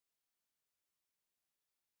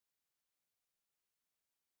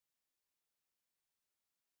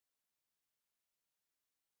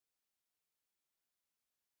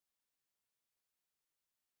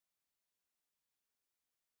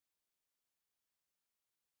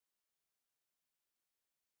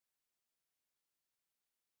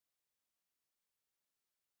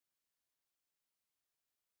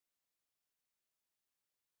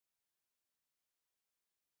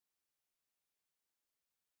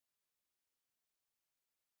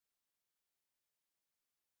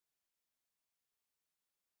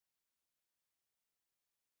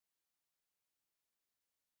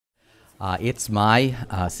It's my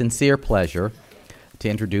sincere pleasure to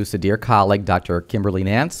introduce a dear colleague, Dr. Kimberly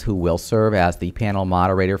Nance, who will serve as the panel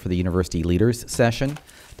moderator for the University Leaders session.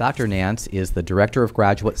 Dr. Nance is the Director of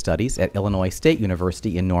Graduate Studies at Illinois State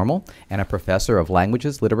University in Normal and a professor of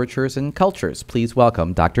languages, literatures, and cultures. Please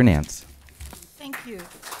welcome Dr. Nance. Thank you.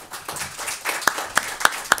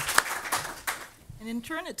 And in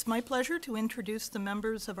turn, it's my pleasure to introduce the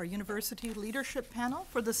members of our University Leadership Panel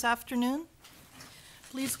for this afternoon.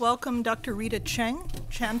 Please welcome Dr. Rita Cheng,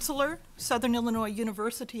 Chancellor, Southern Illinois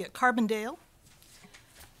University at Carbondale.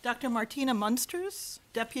 Dr. Martina Munsters,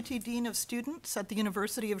 Deputy Dean of Students at the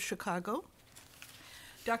University of Chicago.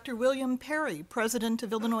 Dr. William Perry, President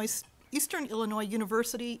of Eastern Illinois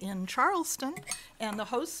University in Charleston and the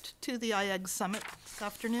host to the IAG Summit this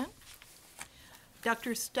afternoon.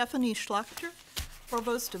 Dr. Stephanie Schlachter,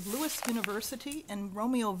 Provost of Lewis University in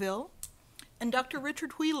Romeoville. And Dr.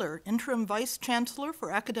 Richard Wheeler, Interim Vice Chancellor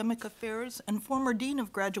for Academic Affairs and former Dean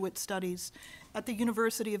of Graduate Studies at the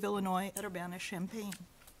University of Illinois at Urbana-Champaign.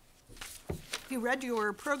 If you read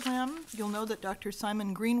your program, you'll know that Dr.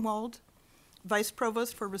 Simon Greenwald, Vice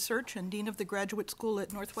Provost for Research and Dean of the Graduate School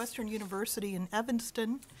at Northwestern University in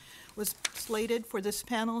Evanston, was slated for this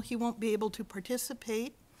panel. He won't be able to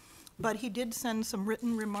participate, but he did send some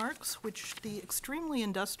written remarks, which the extremely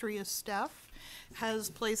industrious staff has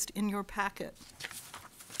placed in your packet.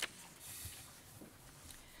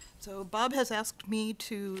 So Bob has asked me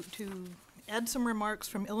to add some remarks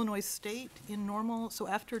from Illinois State in Normal. So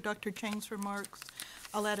after Dr. Cheng's remarks,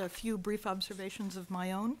 I'll add a few brief observations of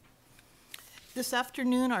my own. This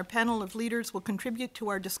afternoon, our panel of leaders will contribute to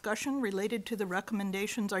our discussion related to the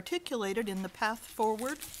recommendations articulated in the Path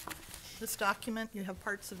Forward. This document, you have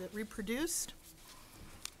parts of it reproduced,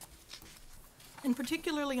 and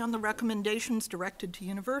particularly on the recommendations directed to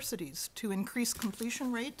universities to increase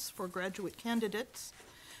completion rates for graduate candidates,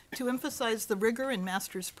 to emphasize the rigor in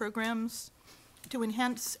master's programs, to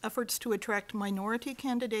enhance efforts to attract minority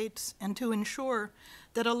candidates, and to ensure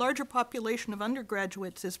that a larger population of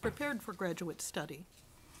undergraduates is prepared for graduate study.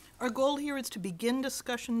 Our goal here is to begin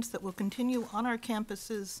discussions that will continue on our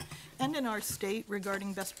campuses and in our state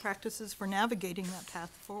regarding best practices for navigating that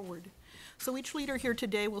path forward. So each leader here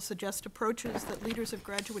today will suggest approaches that leaders of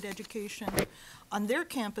graduate education on their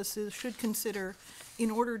campuses should consider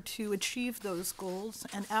in order to achieve those goals.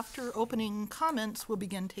 And after opening comments, we'll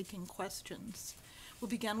begin taking questions. We'll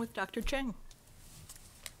begin with Dr. Cheng.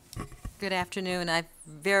 Good afternoon. I've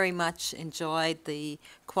very much enjoyed the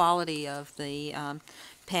quality of the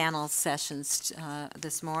panel sessions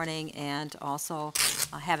this morning, and also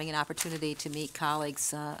having an opportunity to meet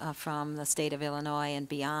colleagues from the state of Illinois and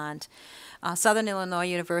beyond. Southern Illinois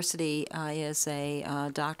University is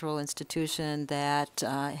a doctoral institution that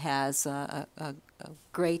has a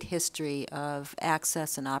great history of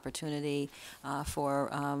access and opportunity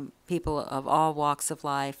for people of all walks of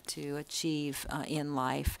life to achieve in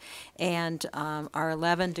life. And our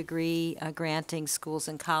 11 degree granting schools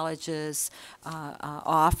and colleges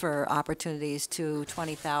offer opportunities to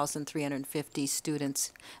 20,350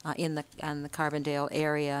 students in the Carbondale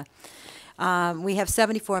area. We have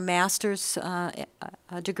 74 master's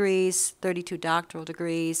degrees, 32 doctoral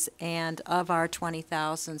degrees, and of our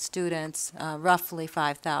 20,000 students, roughly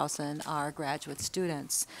 5,000 are graduate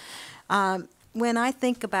students. When I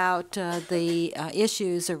think about the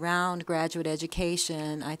issues around graduate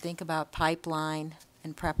education, I think about pipeline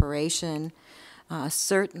and preparation,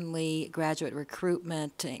 certainly graduate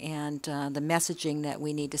recruitment, and the messaging that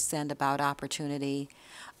we need to send about opportunity.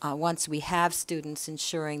 Once we have students,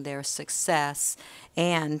 ensuring their success,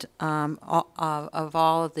 and of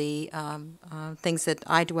all of the things that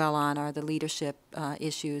I dwell on are the leadership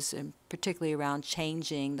issues, and particularly around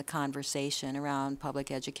changing the conversation around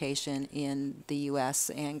public education in the U.S.,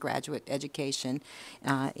 and graduate education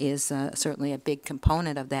is certainly a big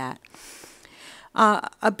component of that.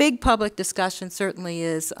 A big public discussion certainly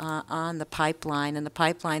is on the pipeline, and the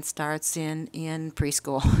pipeline starts in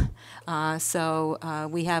preschool. So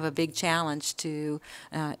we have a big challenge to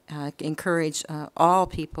encourage all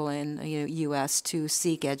people in the U.S. to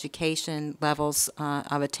seek education levels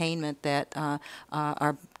of attainment that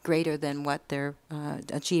are greater than what they're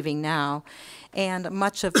achieving now. And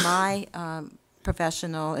much of my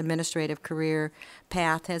professional administrative career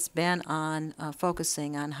path has been on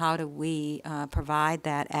focusing on how do we provide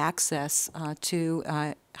that access to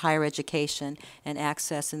higher education and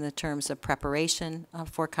access in the terms of preparation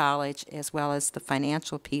for college, as well as the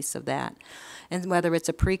financial piece of that. And whether it's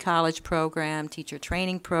a pre-college program, teacher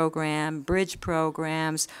training program, bridge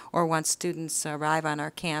programs, or once students arrive on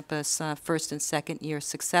our campus, first and second year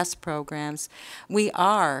success programs, we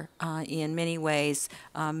are in many ways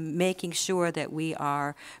making sure that we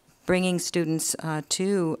are bringing students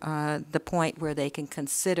to the point where they can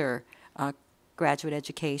consider graduate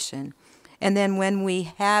education. And then when we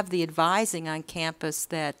have the advising on campus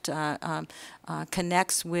that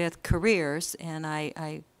connects with careers, and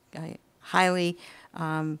I highly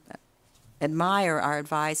admire our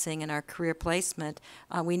advising and our career placement,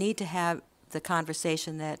 we need to have the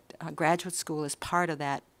conversation that graduate school is part of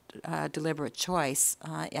that deliberate choice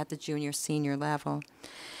at the junior, senior level.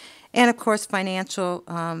 And of course, financial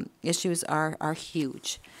issues are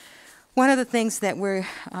huge. One of the things that we're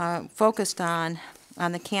focused on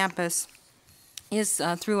the campus is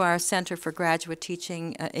through our Center for Graduate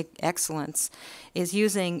Teaching Excellence, is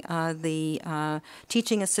using the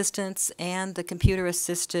teaching assistants and the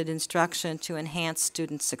computer-assisted instruction to enhance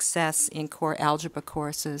student success in core algebra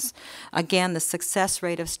courses. Again, the success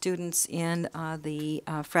rate of students in the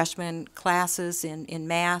freshman classes in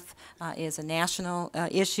math is a national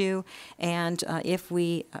issue, and if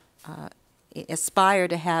we aspire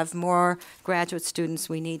to have more graduate students,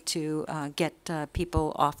 we need to get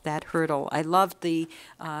people off that hurdle. I loved the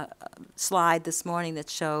slide this morning that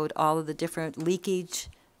showed all of the different leakage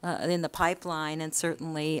in the pipeline, and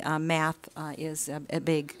certainly math is a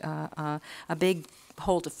big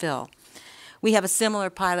hole to fill. We have a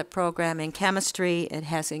similar pilot program in chemistry. It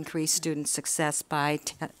has increased student success by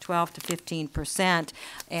 12 to 15%,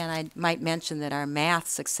 and I might mention that our math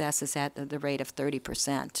success is at the rate of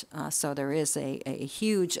 30%. So there is a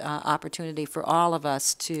huge opportunity for all of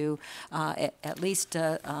us to at least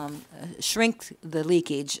shrink the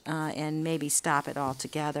leakage and maybe stop it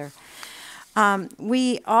altogether.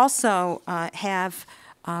 We also have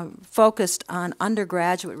focused on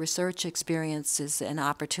undergraduate research experiences and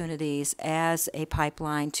opportunities as a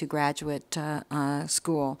pipeline to graduate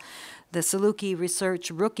school. The Saluki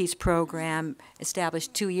Research Rookies program,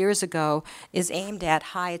 established 2 years ago, is aimed at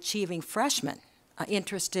high-achieving freshmen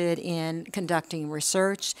interested in conducting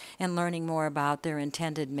research and learning more about their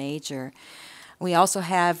intended major. We also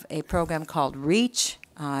have a program called REACH,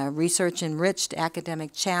 Research Enriched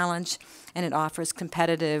Academic Challenge, and it offers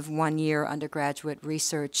competitive one-year undergraduate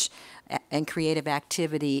research and creative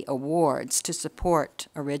activity awards to support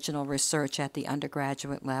original research at the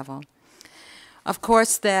undergraduate level. Of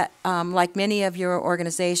course, that like many of your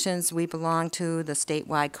organizations, we belong to the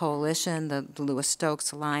statewide coalition, the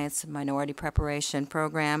Lewis-Stokes Alliance Minority Preparation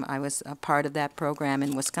Program. I was a part of that program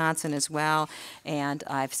in Wisconsin as well, and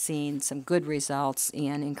I've seen some good results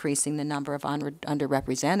in increasing the number of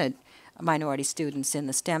underrepresented minority students in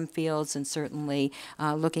the STEM fields, and certainly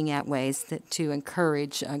looking at ways to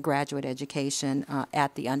encourage graduate education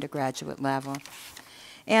at the undergraduate level.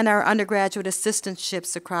 And our undergraduate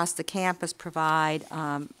assistantships across the campus provide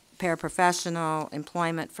paraprofessional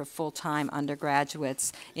employment for full-time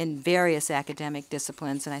undergraduates in various academic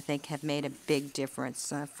disciplines, and I think have made a big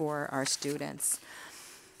difference for our students.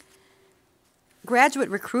 Graduate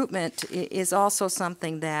recruitment is also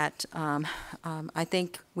something that I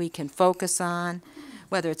think we can focus on,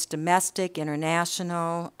 whether it's domestic,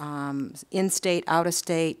 international, in-state,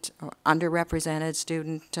 out-of-state, or underrepresented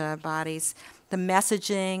student bodies. The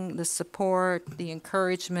messaging, the support, the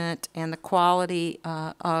encouragement, and the quality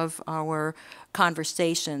of our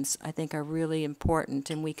conversations, I think, are really important,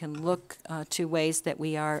 and we can look to ways that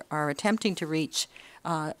we are attempting to reach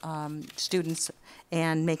students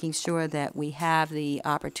and making sure that we have the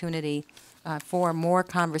opportunity for more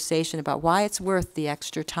conversation about why it's worth the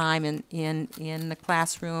extra time in the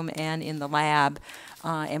classroom and in the lab,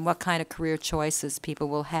 and what kind of career choices people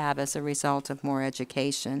will have as a result of more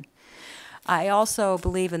education. I also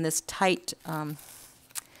believe in this tight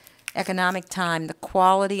economic time. The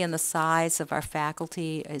quality and the size of our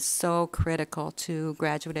faculty is so critical to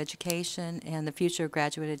graduate education and the future of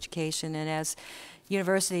graduate education. And as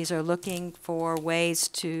universities are looking for ways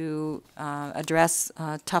to address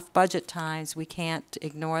tough budget times, we can't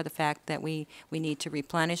ignore the fact that we need to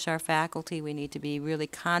replenish our faculty. We need to be really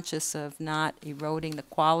conscious of not eroding the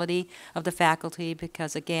quality of the faculty,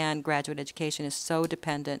 because again, graduate education is so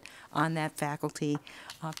dependent on that faculty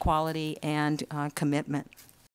quality and commitment.